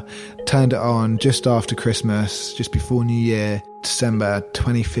together, turned it on just after Christmas, just before New Year, December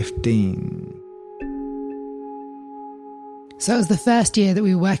 2015. So it was the first year that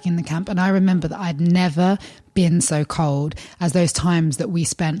we were working in the camp, and I remember that I'd never been so cold as those times that we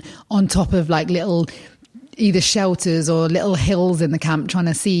spent on top of like little either shelters or little hills in the camp trying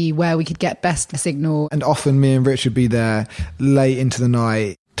to see where we could get best signal. And often me and Rich would be there late into the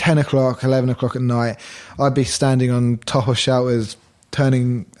night, 10 o'clock, 11 o'clock at night. I'd be standing on top of shelters,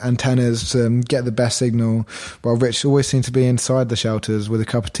 turning antennas to get the best signal, while Rich always seemed to be inside the shelters with a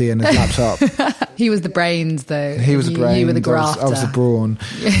cup of tea and his laptop. He was the brains, though. He was the brains. You were the grafter. I was the brawn.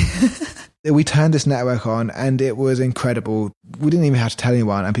 We turned this network on and it was incredible. We didn't even have to tell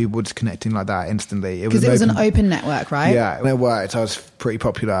anyone and people were just connecting like that instantly. Because it was an open network, right? Yeah, and it worked. I was pretty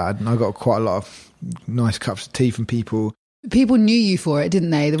popular and I got quite a lot of nice cups of tea from people. People knew you for it,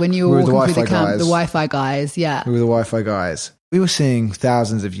 didn't they? When you were walking through the camp, the Wi-Fi guys, yeah. We were the Wi-Fi guys. We were seeing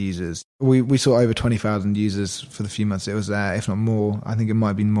thousands of users. We saw over 20,000 users for the few months it was there, if not more. I think it might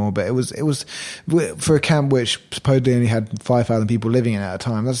have been more, but it was for a camp which supposedly only had 5,000 people living in it at a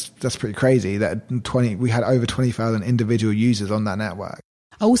time. That's pretty crazy. We had over 20,000 individual users on that network.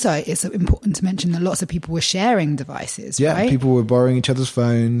 Also, it's important to mention that lots of people were sharing devices, yeah, right? People were borrowing each other's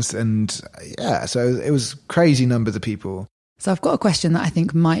phones and so it was crazy numbers of people. So I've got a question that I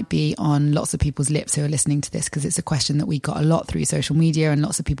think might be on lots of people's lips who are listening to this, because it's a question that we got a lot through social media and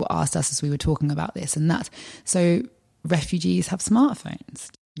lots of people asked us as we were talking about this and that. So refugees have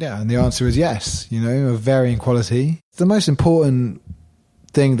smartphones? Yeah, and the answer is yes, of varying quality. The most important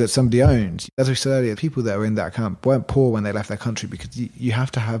thing that somebody owns, as we said earlier, people that were in that camp weren't poor when they left their country because you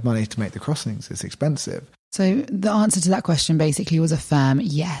have to have money to make the crossings. It's expensive. So the answer to that question basically was a firm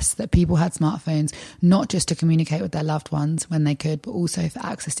yes, that people had smartphones, not just to communicate with their loved ones when they could, but also for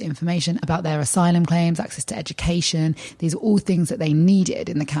access to information about their asylum claims, access to education. These are all things that they needed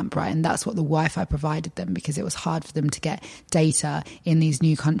in the camp, right? And that's what the Wi-Fi provided them, because it was hard for them to get data in these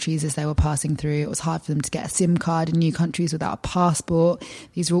new countries as they were passing through. It was hard for them to get a SIM card in new countries without a passport.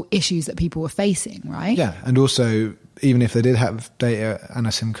 These are all issues that people were facing, right? Yeah, and also, even if they did have data and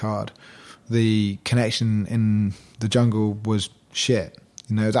a SIM card, the connection in the jungle was shit.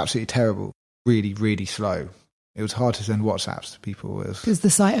 It was absolutely terrible. Really, really slow. It was hard to send WhatsApps to people. Because the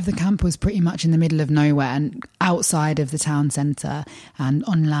site of the camp was pretty much in the middle of nowhere and outside of the town centre and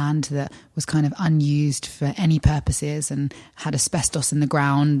on land that was kind of unused for any purposes and had asbestos in the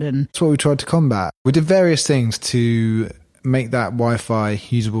ground. And that's what we tried to combat. We did various things to make that Wi-Fi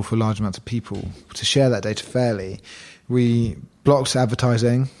usable for large amounts of people, to share that data fairly. We blocked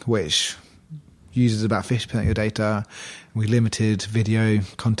advertising, which uses about 50% of your data. We limited video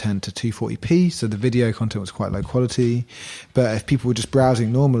content to 240p, so the video content was quite low quality. But if people were just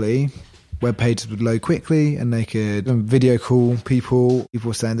browsing normally, web pages would load quickly and they could video call people. People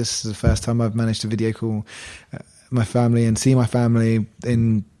were saying, this is the first time I've managed to video call my family and see my family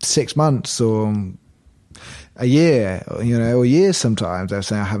in 6 months or a year, or years sometimes. They were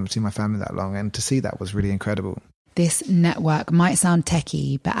saying, I haven't seen my family that long. And to see that was really incredible. This network might sound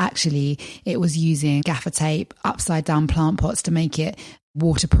techie, but actually it was using gaffer tape, upside down plant pots to make it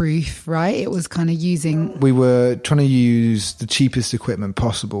waterproof, right? It was kind of using... We were trying to use the cheapest equipment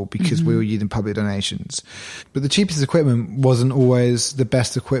possible because we were using public donations. But the cheapest equipment wasn't always the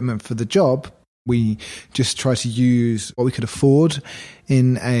best equipment for the job. We just tried to use what we could afford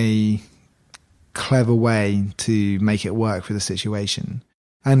in a clever way to make it work for the situation.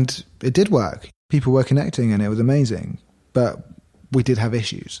 And it did work. People were connecting and it was amazing, but we did have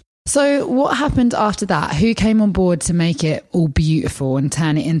issues. So what happened after that? Who came on board to make it all beautiful and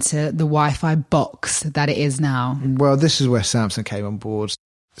turn it into the Wi-Fi box that it is now? Well, this is where Samson came on board.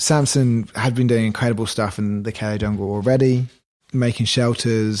 Samson had been doing incredible stuff in the Kenya jungle already, making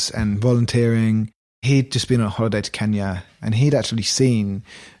shelters and volunteering. He'd just been on holiday to Kenya and he'd actually seen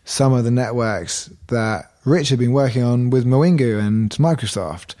some of the networks that Rich had been working on with Mwingu and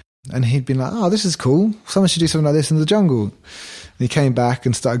Microsoft. And he'd been like, oh, this is cool. Someone should do something like this in the jungle. And he came back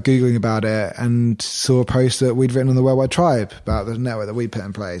and started Googling about it and saw a post that we'd written on the Worldwide Tribe about the network that we'd put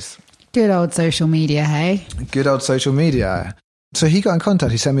in place. Good old social media, hey? Good old social media. So he got in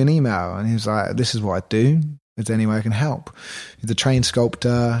contact. He sent me an email and he was like, this is what I do. Is there any way I can help? He's a trained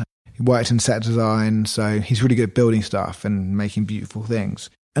sculptor. He worked in set design. So he's really good at building stuff and making beautiful things.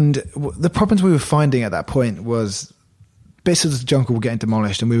 And the problems we were finding at that point was bits of the jungle were getting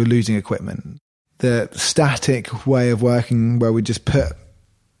demolished and we were losing equipment. The static way of working where we just put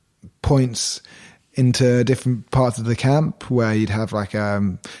points into different parts of the camp where you'd have like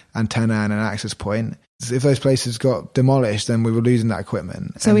an antenna and an access point. If those places got demolished, then we were losing that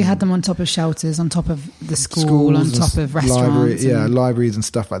equipment. So we had them on top of shelters, on top of the school, on top of restaurants. Libraries and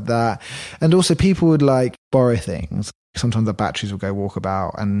stuff like that. And also people would like borrow things. Sometimes the batteries would go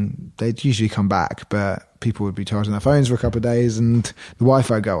walkabout and they'd usually come back, but people would be charging their phones for a couple of days and the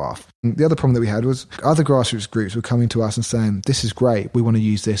Wi-Fi would go off. And the other problem that we had was other grassroots groups were coming to us and saying, this is great, we want to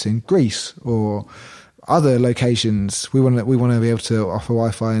use this in Greece or other locations, we want to be able to offer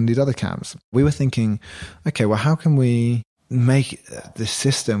Wi-Fi in these other camps. We were thinking, okay, well, how can we make this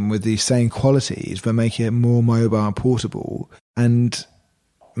system with these same qualities, but make it more mobile and portable, and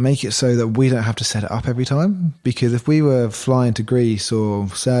make it so that we don't have to set it up every time? Because if we were flying to Greece or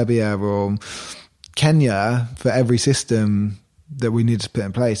Serbia or Kenya for every system that we needed to put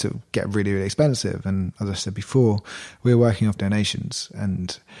in place, it would get really, really expensive. And as I said before, we were working off donations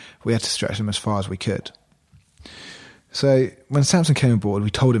and we had to stretch them as far as we could. So when Samson came on board, we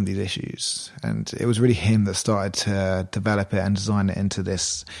told him these issues, and it was really him that started to develop it and design it into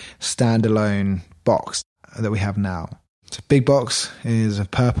this standalone box that we have now. So big box is a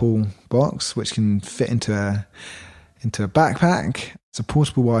purple box which can fit into a backpack. It's a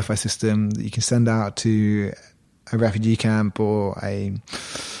portable Wi-Fi system that you can send out to a refugee camp or a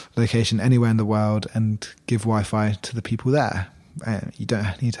location anywhere in the world and give Wi-Fi to the people there. You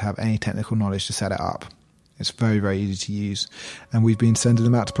don't need to have any technical knowledge to set it up. It's very, very easy to use. And we've been sending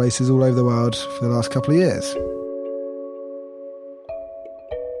them out to places all over the world for the last couple of years.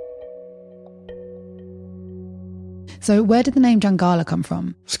 So where did the name Jangala come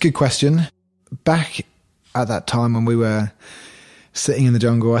from? It's a good question. Back at that time when we were sitting in the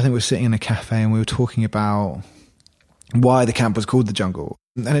jungle, I think we were sitting in a cafe and we were talking about why the camp was called the jungle.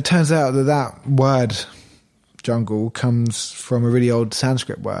 And it turns out that word jungle comes from a really old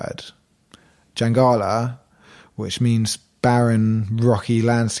Sanskrit word, Jangala, which means barren, rocky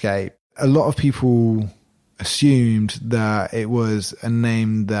landscape. A lot of people assumed that it was a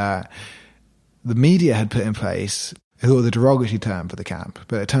name that the media had put in place. They thought it was a derogatory term for the camp,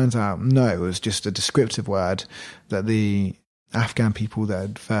 but it turns out, no, it was just a descriptive word that the Afghan people that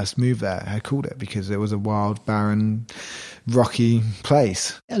had first moved there had called it, because it was a wild, barren, rocky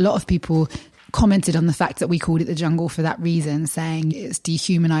place. A lot of people commented on the fact that we called it the jungle for that reason, saying it's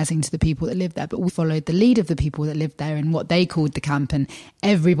dehumanizing to the people that live there. But we followed the lead of the people that lived there and what they called the camp, and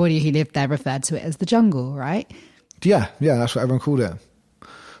everybody who lived there referred to it as the jungle, right? Yeah, that's what everyone called it.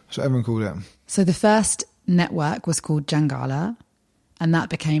 So the first network was called Jangala, and that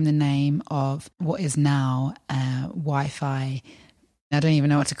became the name of what is now Wi-Fi. I don't even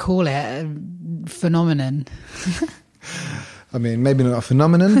know what to call it, a phenomenon. I mean, maybe not a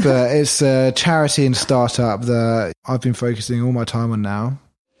phenomenon, but it's a charity and startup that I've been focusing all my time on now.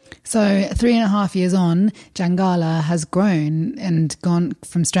 So 3.5 years on, Jangala has grown and gone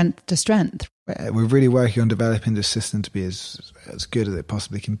from strength to strength. We're really working on developing this system to be as good as it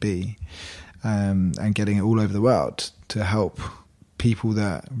possibly can be, and getting it all over the world to help people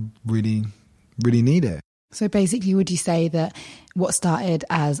that really, really need it. So basically, would you say that what started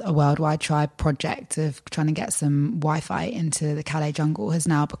as a worldwide tribe project of trying to get some Wi-Fi into the Calais jungle has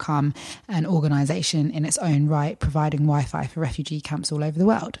now become an organisation in its own right, providing Wi-Fi for refugee camps all over the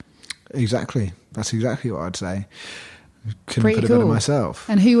world? Exactly. That's exactly what I'd say. Couldn't Pretty put it cool. better myself.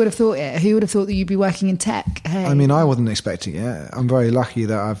 And who would have thought it? Who would have thought that you'd be working in tech? Hey. I mean, I wasn't expecting it. I'm very lucky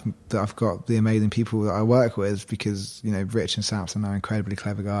that I've got the amazing people that I work with, because, you know, Rich and Samson are incredibly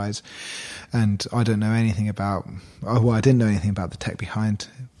clever guys, and I don't know anything about. I didn't know anything about the tech behind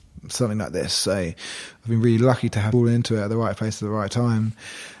something like this. So I've been really lucky to have fallen into it at the right place at the right time,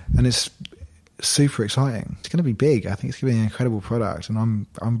 and it's super exciting. It's going to be big. I think it's going to be an incredible product, and I'm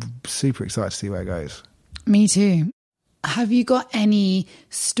super excited to see where it goes. Me too. Have you got any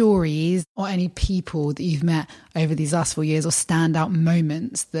stories or any people that you've met over these last 4 years, or standout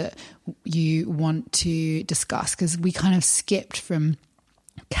moments that you want to discuss? Because we kind of skipped from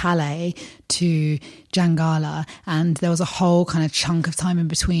Calais to Jangala, and there was a whole kind of chunk of time in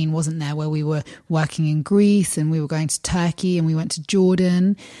between, wasn't there, where we were working in Greece and we were going to Turkey and we went to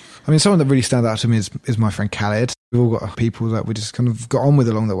Jordan. I mean, someone that really stands out to me is my friend Khaled. We've all got people that we just kind of got on with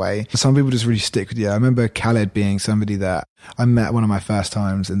along the way. Some people just really stick with you. I remember Khaled being somebody that I met one of my first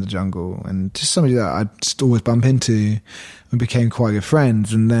times in the jungle, and just somebody that I just always bump into, and became quite good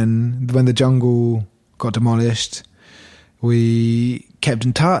friends. And then when the jungle got demolished, we kept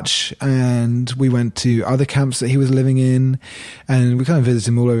in touch, and we went to other camps that he was living in, and we kind of visited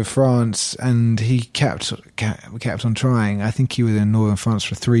him all over France, and he kept on trying. I think he was in northern France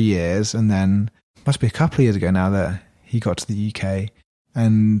for 3 years, and then must be a couple of years ago now that he got to the UK.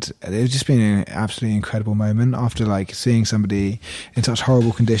 And it's just been an absolutely incredible moment after like seeing somebody in such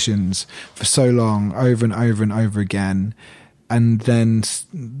horrible conditions for so long, over and over and over again. And then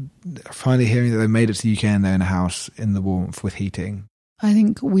finally hearing that they made it to the UK and they're in a house in the warmth with heating. I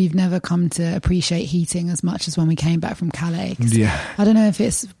think we've never come to appreciate heating as much as when we came back from Calais. Yeah. I don't know if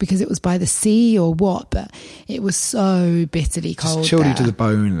it's because it was by the sea or what, but it was so bitterly cold. Just chilled there. you to the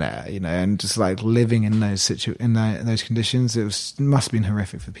bone there, you know, and just like living in those those conditions, it must have been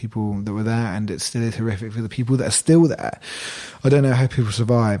horrific for people that were there, and it still is horrific for the people that are still there. I don't know how people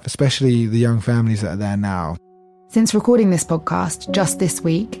survive, especially the young families that are there now. Since recording this podcast, just this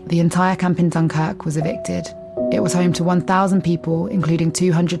week, the entire camp in Dunkirk was evicted. It was home to 1,000 people, including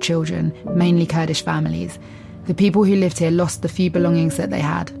 200 children, mainly Kurdish families. The people who lived here lost the few belongings that they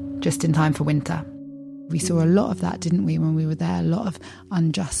had, just in time for winter. We saw a lot of that, didn't we, when we were there? A lot of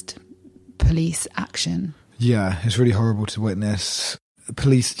unjust police action. Yeah, it's really horrible to witness. The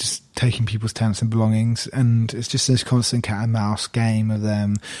police just taking people's tents and belongings, and it's just this constant cat and mouse game of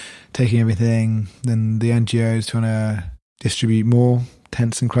them taking everything, then the NGOs trying to distribute more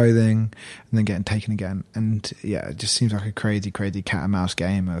tents and clothing, and then getting taken again. And yeah, it just seems like a crazy cat and mouse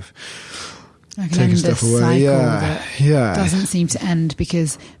game of taking stuff away. Yeah. Doesn't seem to end,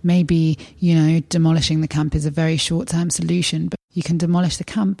 because maybe, you know, demolishing the camp is a very short-term solution, but you can demolish the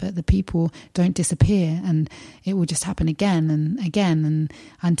camp, but the people don't disappear, and it will just happen again and again. And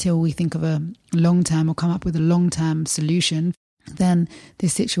until we think of a long-term or come up with a long-term solution, then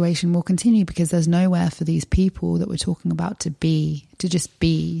this situation will continue, because there's nowhere for these people that we're talking about to just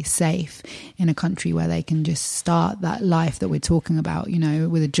be safe in a country where they can just start that life that we're talking about, you know,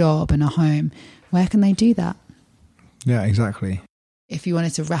 with a job and a home. Where can they do that? Yeah, exactly. If you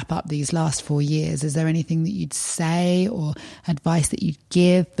wanted to wrap up these last 4 years, is there anything that you'd say or advice that you'd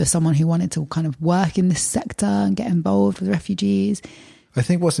give for someone who wanted to kind of work in this sector and get involved with refugees? I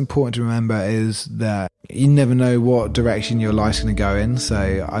think what's important to remember is that you never know what direction your life's going to go in.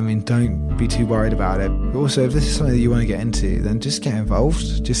 So, I mean, don't be too worried about it. But also, if this is something that you want to get into, then just get involved.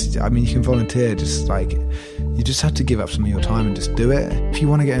 You can volunteer. You just have to give up some of your time and just do it. If you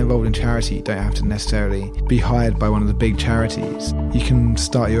want to get involved in charity, you don't have to necessarily be hired by one of the big charities. You can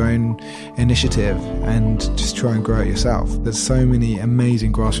start your own initiative and just try and grow it yourself. There's so many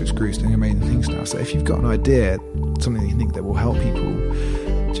amazing grassroots groups doing amazing things now. So if you've got an idea, something that you think that will help people,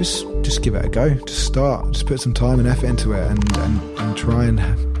 just give it a go. Just start. Just put some time and effort into it and try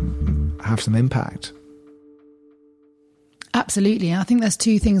and have some impact. Absolutely. And I think there's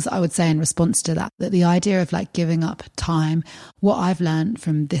two things that I would say in response to that the idea of like giving up time, what I've learned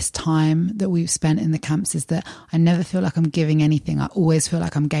from this time that we've spent in the camps is that I never feel like I'm giving anything. I always feel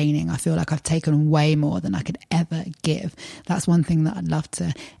like I'm gaining. I feel like I've taken way more than I could ever give. That's one thing that I'd love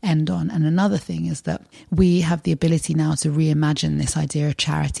to end on. And another thing is that we have the ability now to reimagine this idea of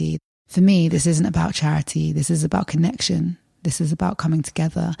charity. For me, this isn't about charity. This is about connection. This is about coming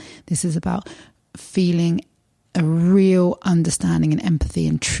together. This is about feeling a real understanding and empathy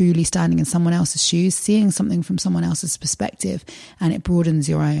and truly standing in someone else's shoes, seeing something from someone else's perspective, and it broadens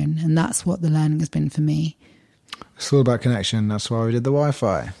your own. And that's what the learning has been for me. It's all about connection. That's why we did the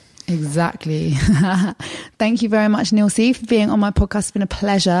Wi-Fi. Exactly. Thank you very much, Nils, for being on my podcast. It's been a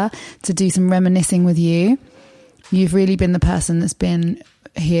pleasure to do some reminiscing with you. You've really been the person that's been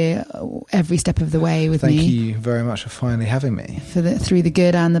here every step of the way with me. Thank you very much for finally having me. Through the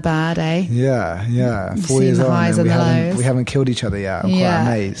good and the bad, eh? Yeah. 4 years on, and we haven't killed each other yet. I'm quite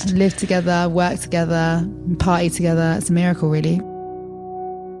amazed. Live together, work together, party together. It's a miracle, really.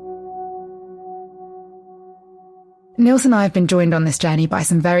 Nils and I have been joined on this journey by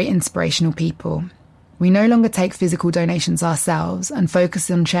some very inspirational people. We no longer take physical donations ourselves and focus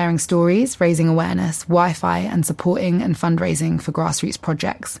on sharing stories, raising awareness, Wi-Fi, and supporting and fundraising for grassroots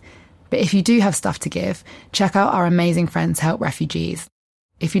projects. But if you do have stuff to give, check out our amazing friends Help Refugees.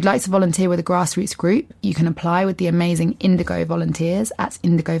 If you'd like to volunteer with a grassroots group, you can apply with the amazing Indigo volunteers at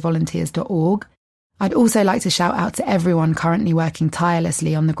indigovolunteers.org. I'd also like to shout out to everyone currently working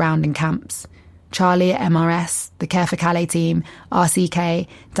tirelessly on the ground in camps. Charlie at MRS, the Care for Calais team, RCK,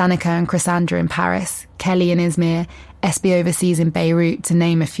 Danica and Chrysandra in Paris, Kelly in Izmir, SB Overseas in Beirut, to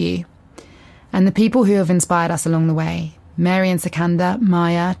name a few. And the people who have inspired us along the way, Mary and Sikandar,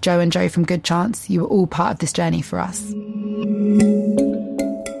 Maya, Joe and Joe from Good Chance, you were all part of this journey for us.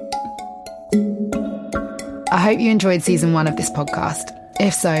 I hope you enjoyed season 1 of this podcast.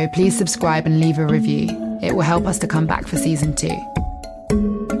 If so, please subscribe and leave a review. It will help us to come back for season 2.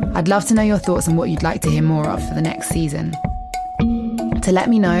 I'd love to know your thoughts on what you'd like to hear more of for the next season. To let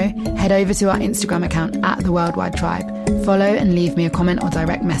me know, head over to our Instagram account at The Worldwide Tribe. Follow and leave me a comment or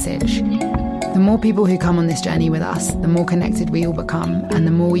direct message. The more people who come on this journey with us, the more connected we all become, and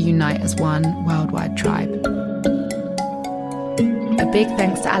the more we unite as one worldwide tribe. A big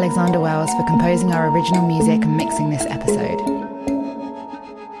thanks to Alexander Wells for composing our original music and mixing this episode.